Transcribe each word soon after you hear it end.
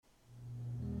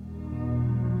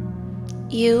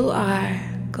You are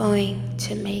going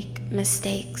to make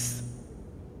mistakes.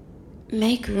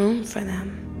 Make room for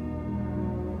them.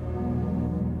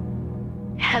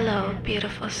 Hello,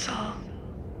 beautiful soul.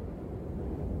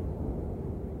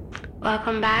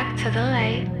 Welcome back to the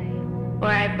light,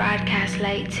 where I broadcast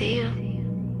light to you,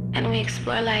 and we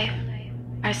explore life,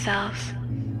 ourselves,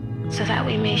 so that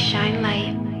we may shine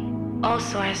light,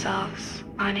 also ourselves,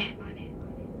 on it.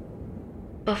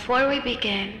 Before we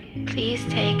begin, please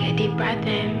take a deep breath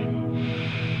in,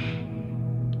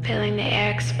 feeling the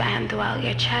air expand throughout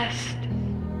your chest,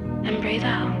 and breathe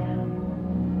out,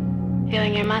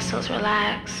 feeling your muscles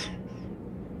relax,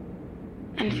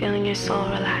 and feeling your soul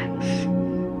relax.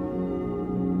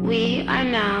 We are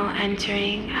now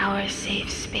entering our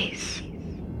safe space.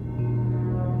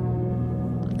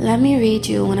 Let me read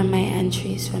you one of my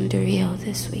entries from Dario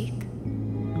this week.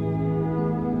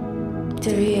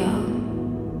 Dario.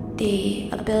 The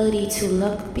ability to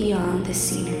look beyond the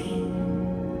scenery,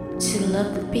 to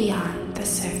look beyond the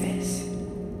surface.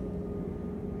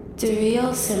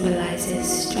 Dario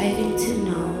symbolizes striving to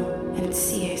know and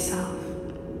see yourself.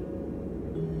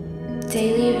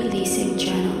 Daily releasing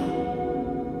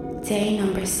journal, day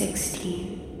number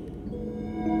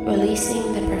 16.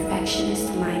 Releasing the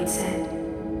perfectionist mindset,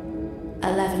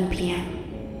 11 p.m.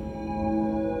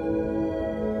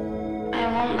 I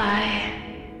won't lie.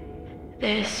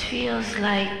 This feels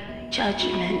like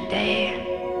Judgment Day.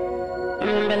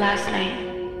 Remember last night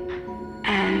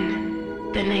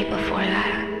and the night before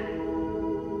that?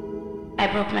 I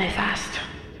broke my fast.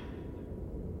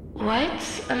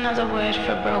 What's another word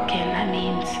for broken that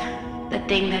means the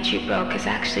thing that you broke is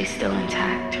actually still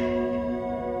intact?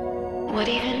 What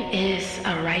even is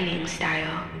a writing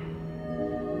style?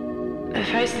 The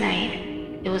first night,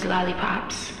 it was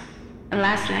lollipops. And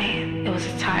last night, it was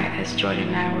a tart as Jordan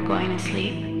and I were going to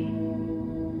sleep.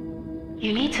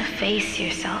 You need to face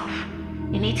yourself.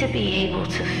 You need to be able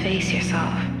to face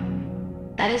yourself.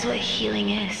 That is what healing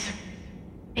is.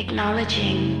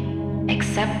 Acknowledging,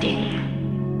 accepting,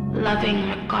 loving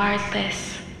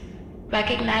regardless.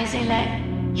 Recognizing that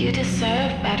you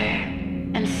deserve better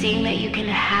and seeing that you can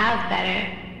have better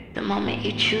the moment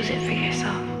you choose it for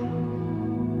yourself.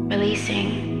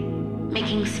 Releasing,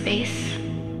 making space,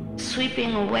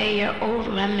 sweeping away your old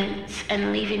remnants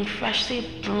and leaving freshly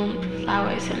bloomed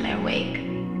flowers in their wake.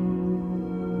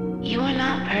 You are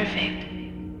not perfect.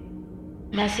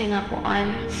 Messing up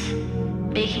once,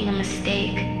 making a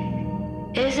mistake,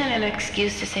 isn't an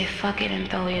excuse to say fuck it and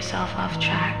throw yourself off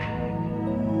track.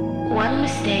 One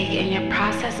mistake in your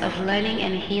process of learning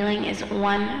and healing is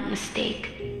one mistake.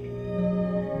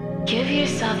 Give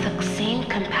yourself the same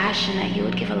compassion that you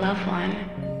would give a loved one.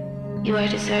 You are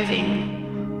deserving.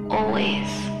 Always.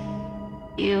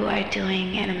 You are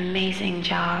doing an amazing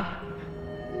job.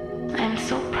 I'm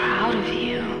so proud of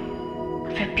you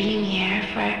for being here,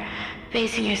 for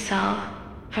facing yourself,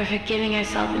 for forgiving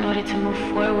yourself in order to move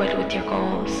forward with your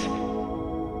goals.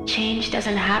 Change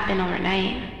doesn't happen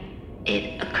overnight.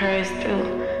 It occurs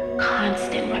through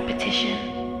constant repetition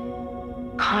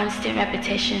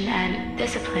and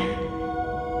discipline.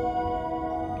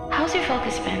 How's your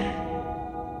focus been?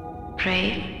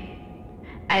 Great.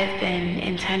 I've been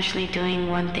intentionally doing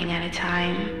one thing at a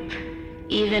time,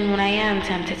 even when I am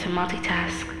tempted to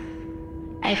multitask.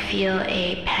 I feel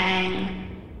a pang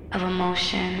of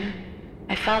emotion.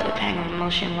 I felt a pang of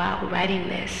emotion while writing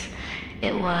this.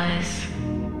 It was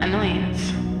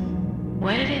annoyance.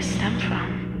 Where did it stem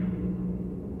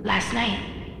from? Last night,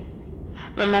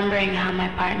 remembering how my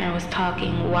partner was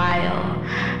talking while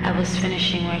I was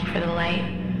finishing work for the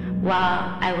light,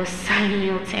 while I was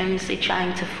simultaneously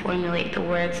trying to formulate the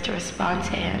words to respond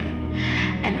to him,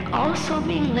 and also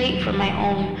being late for my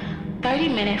own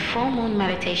 30-minute full moon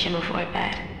meditation before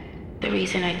bed. The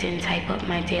reason I didn't type up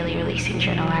my daily releasing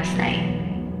journal last night.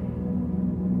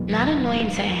 Not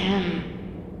annoyance at him,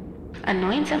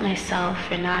 annoyance at myself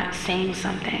for not saying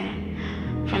something,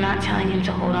 for not telling him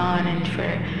to hold on, and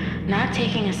for not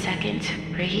taking a second to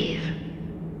breathe.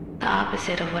 The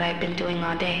opposite of what I've been doing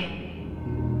all day.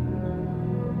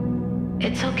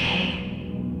 It's okay.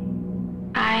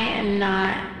 I am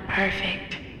not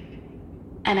perfect.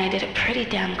 And I did a pretty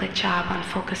damn good job on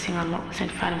focusing on what was in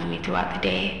front of me throughout the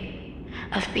day,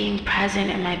 of being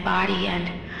present in my body and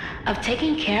of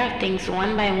taking care of things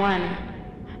one by one,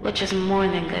 which is more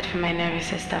than good for my nervous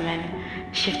system and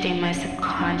shifting my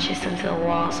subconscious into the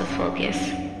walls of focus.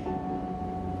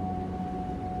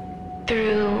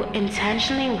 Through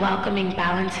intentionally welcoming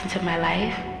balance into my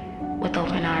life, with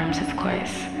open arms of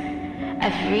course,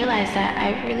 I've realized that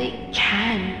I really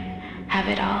can have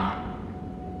it all.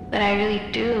 That I really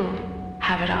do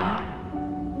have it all.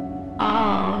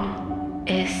 All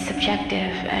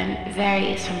subjective and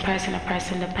varies from person to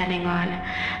person depending on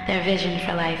their vision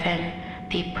for life and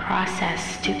the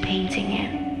process to painting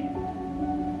it.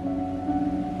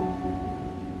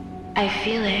 I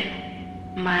feel it,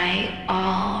 my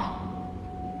all,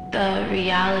 the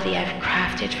reality I've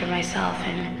crafted for myself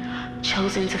and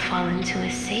chosen to fall into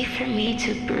is safe for me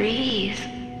to breathe.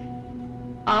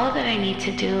 All that I need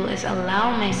to do is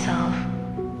allow myself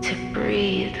to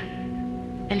breathe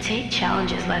and take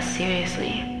challenges less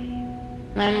seriously.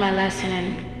 Learn my lesson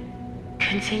and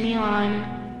continue on.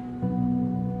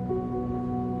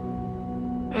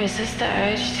 Resist the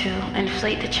urge to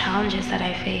inflate the challenges that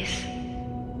I face.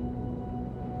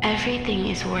 Everything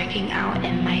is working out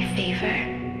in my favor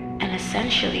and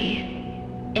essentially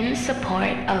in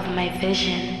support of my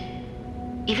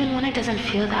vision, even when it doesn't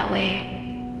feel that way.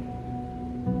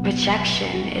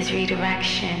 Rejection is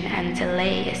redirection and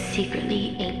delay is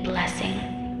secretly a blessing.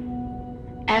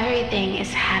 Everything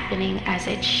is happening as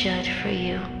it should for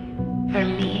you, for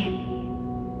me.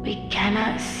 We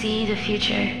cannot see the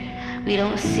future. We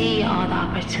don't see all the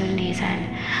opportunities, and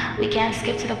we can't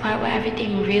skip to the part where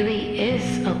everything really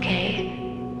is okay.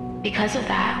 Because of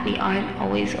that, we aren't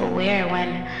always aware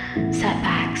when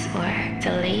setbacks or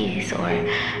delays or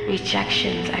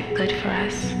rejections are good for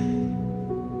us.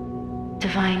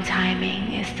 Divine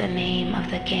timing is the name of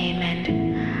the game,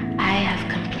 and I have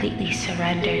completely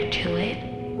surrendered to it.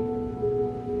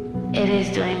 It is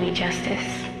doing me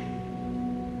justice.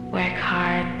 Work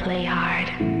hard, play hard.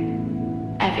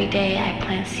 Every day I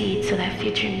plant seeds so that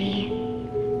future me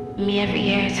every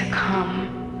year to come.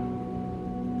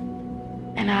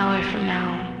 An hour from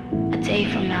now, a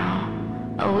day from now,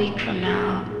 a week from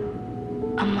now,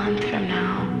 a month from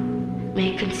now,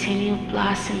 may continue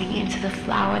blossoming into the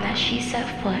flower that she set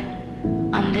foot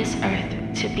on this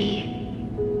earth to be.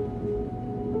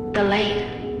 The light.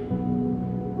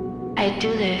 I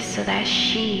do this so that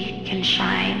she can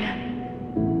shine,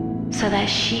 so that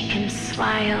she can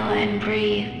smile and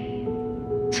breathe,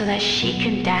 so that she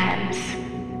can dance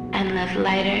and live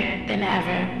lighter than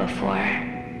ever before.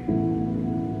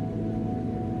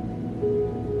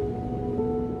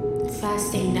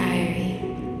 Fasting Diary,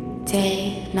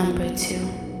 day number 2.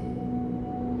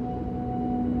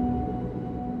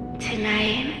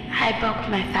 Tonight, I broke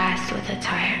my fast with a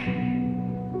tart.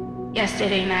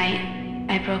 Yesterday night,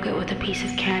 I broke it with a piece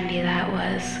of candy that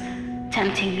was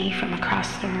tempting me from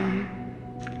across the room.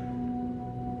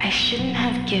 I shouldn't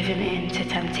have given in to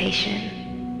temptation,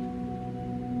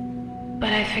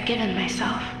 but I've forgiven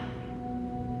myself.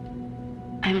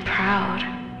 I'm proud.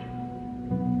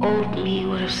 Old me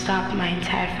would have stopped my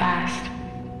entire fast,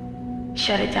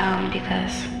 shut it down,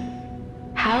 because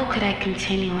how could I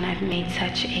continue when I've made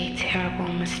such a terrible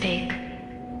mistake?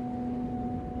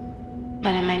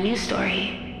 But in my new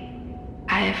story,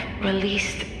 I've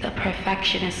released the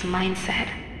perfectionist mindset,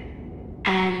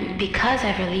 and because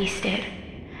I've released it,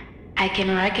 I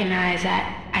can recognize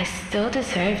that I still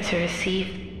deserve to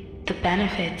receive the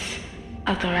benefits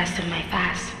of the rest of my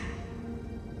fast.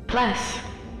 Plus,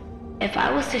 if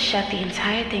I was to shut the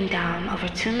entire thing down over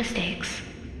 2 mistakes,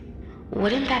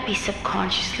 wouldn't that be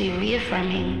subconsciously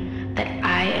reaffirming that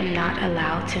I am not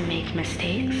allowed to make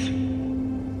mistakes?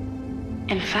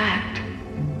 In fact,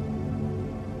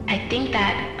 I think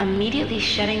that immediately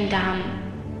shutting down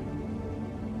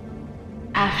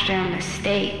after a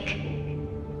mistake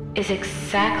is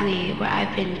exactly where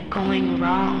I've been going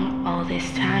wrong all this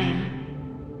time.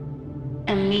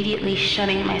 Immediately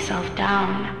shutting myself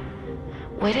down.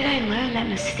 Where did I learn that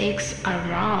mistakes are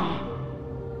wrong?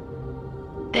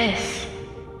 This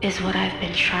is what I've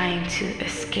been trying to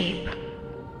escape.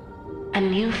 A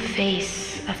new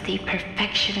face of the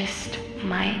perfectionist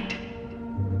mind.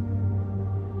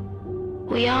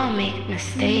 We all make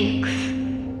mistakes.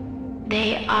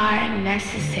 They are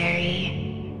necessary.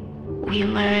 We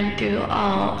learn through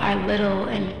all our little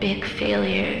and big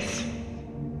failures.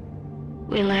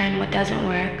 We learn what doesn't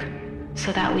work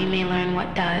so that we may learn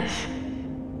what does,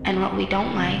 and what we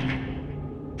don't like,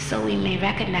 so we may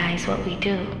recognize what we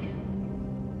do.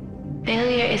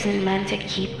 Failure isn't meant to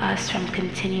keep us from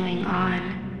continuing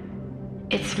on.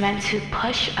 It's meant to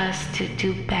push us to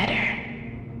do better.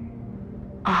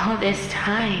 All this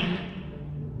time,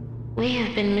 we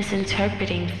have been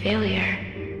misinterpreting failure,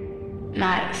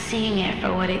 not seeing it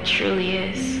for what it truly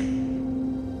is.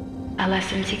 A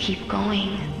lesson to keep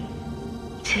going,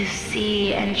 to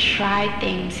see and try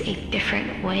things a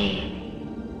different way.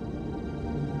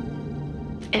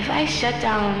 If I shut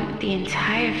down the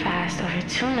entire fast over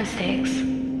 2 mistakes,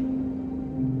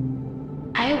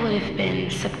 I would have been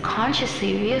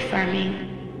subconsciously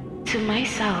reaffirming to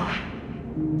myself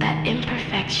that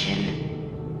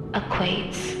imperfection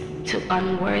equates to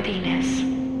unworthiness,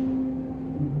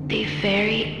 the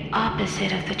very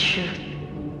opposite of the truth,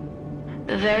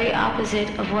 the very opposite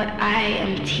of what I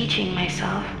am teaching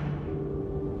myself.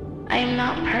 I am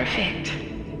not perfect,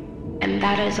 and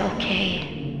that is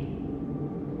okay.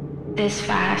 This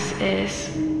fast is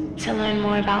to learn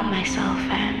more about myself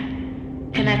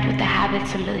and connect with the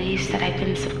habits and beliefs that I've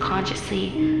been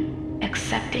subconsciously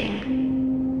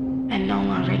accepting and no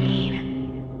longer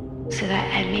need, so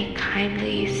that I may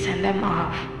kindly send them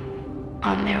off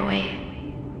on their way.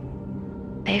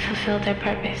 They fulfilled their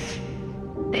purpose.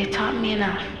 They taught me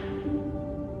enough.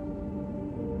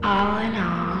 All in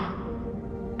all,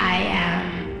 I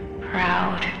am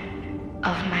proud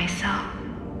of myself.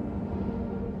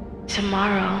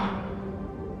 Tomorrow,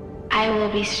 I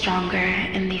will be stronger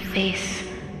in the face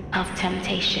of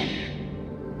temptation.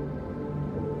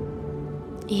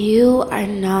 You are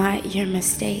not your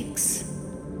mistakes.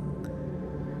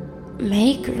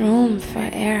 Make room for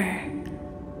error.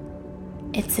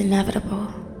 It's inevitable.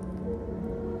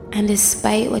 And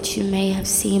despite what you may have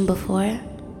seen before,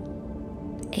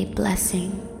 a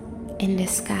blessing in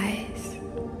disguise.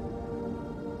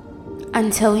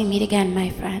 Until we meet again, my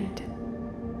friend.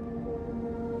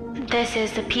 This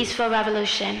is the Peaceful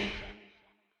Revolution.